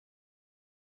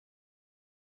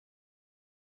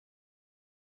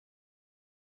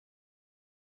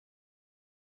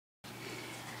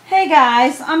Hey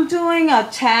guys, I'm doing a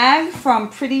tag from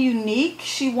Pretty Unique.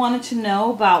 She wanted to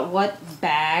know about what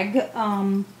bag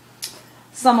some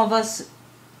of us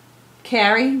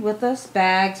carry with us.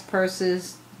 Bags,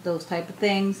 purses, those type of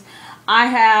things. I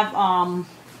have,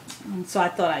 and so I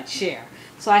thought I'd share.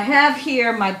 So I have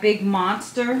here my big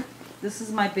monster. This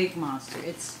is my big monster.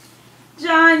 It's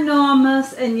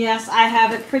ginormous, and yes, I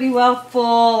have it pretty well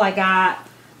full. I got,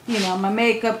 you know, my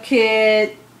makeup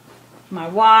kit, my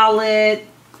wallet.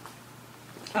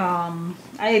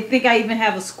 I think I even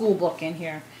have a school book in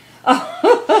here.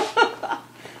 I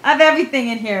have everything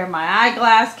in here. My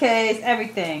eyeglass case,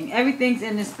 everything. Everything's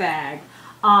in this bag.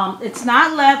 It's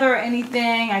not leather or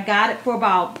anything. I got it for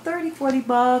about 30-40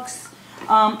 bucks.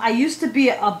 I used to be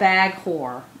a bag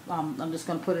whore. I'm just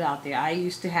going to put it out there. I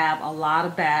used to have a lot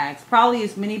of bags. Probably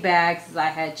as many bags as I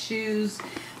had shoes.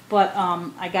 But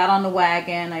I got on the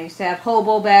wagon. I used to have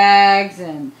hobo bags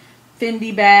and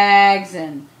Fendi bags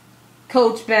and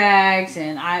Coach bags,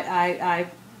 and I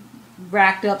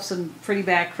racked up some pretty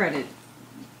bad credit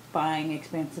buying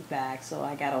expensive bags, so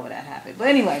I got over that habit. But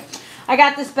anyway, I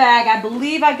got this bag. I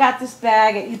believe I got this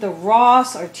bag at either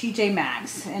Ross or TJ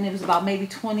Maxx, and it was about maybe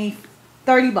 20,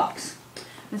 30 bucks.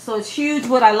 And so it's huge.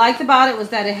 What I liked about it was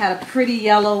that it had a pretty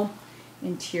yellow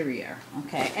interior,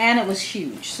 okay, and it was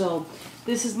huge. So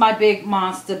this is my big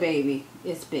monster baby.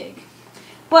 It's big.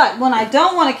 But when I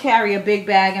don't want to carry a big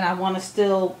bag and I want to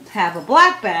still have a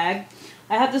black bag,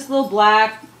 I have this little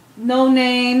black, no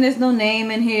name. There's no name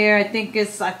in here. I think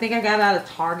I got it out of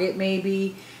Target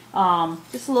maybe.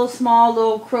 Just a little small,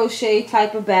 little crochet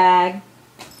type of bag.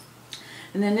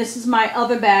 And then this is my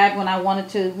other bag when I want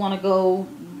to go,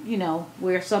 you know,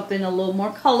 wear something a little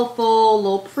more colorful, a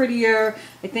little prettier.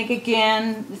 I think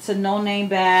again, it's a no name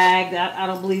bag. I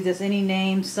don't believe there's any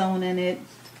name sewn in it.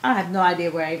 I have no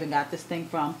idea where I even got this thing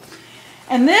from.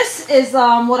 And this is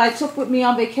what I took with me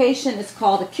on vacation. It's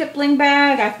called a Kipling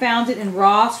bag. I found it in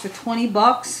Ross for 20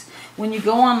 bucks. When you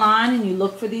go online and you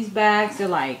look for these bags, they're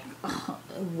like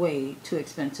way too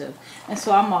expensive. And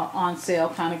so I'm a on sale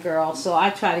kind of girl. So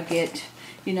I try to get,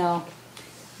 you know,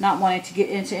 not wanting to get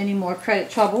into any more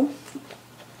credit trouble,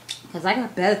 because I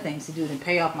got better things to do than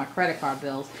pay off my credit card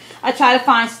bills. I try to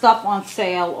find stuff on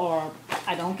sale or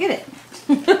I don't get it.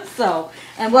 So,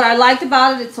 and what I liked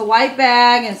about it, it's a white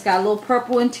bag and it's got a little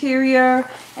purple interior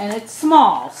and it's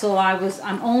small. So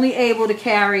I'm only able to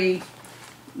carry,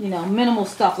 you know, minimal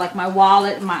stuff like my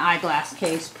wallet and my eyeglass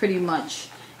case pretty much,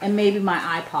 and maybe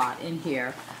my iPod in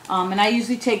here. And I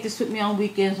usually take this with me on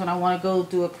weekends when I want to go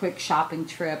do a quick shopping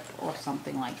trip or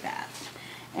something like that.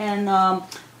 And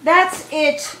that's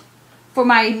it for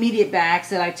my immediate bags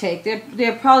that I take.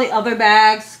 There are probably other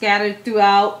bags scattered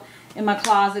throughout in my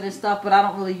closet and stuff, but I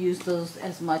don't really use those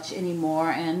as much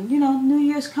anymore. And you know, New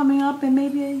Year's coming up, and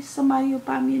maybe somebody will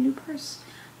buy me a new purse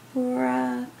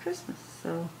for Christmas.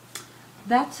 So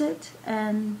that's it,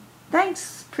 and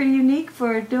thanks Pretty Unique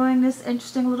for doing this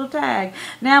interesting little tag.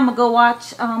 Now I'm gonna go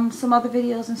watch some other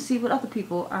videos and see what other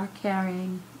people are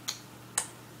carrying.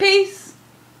 Peace.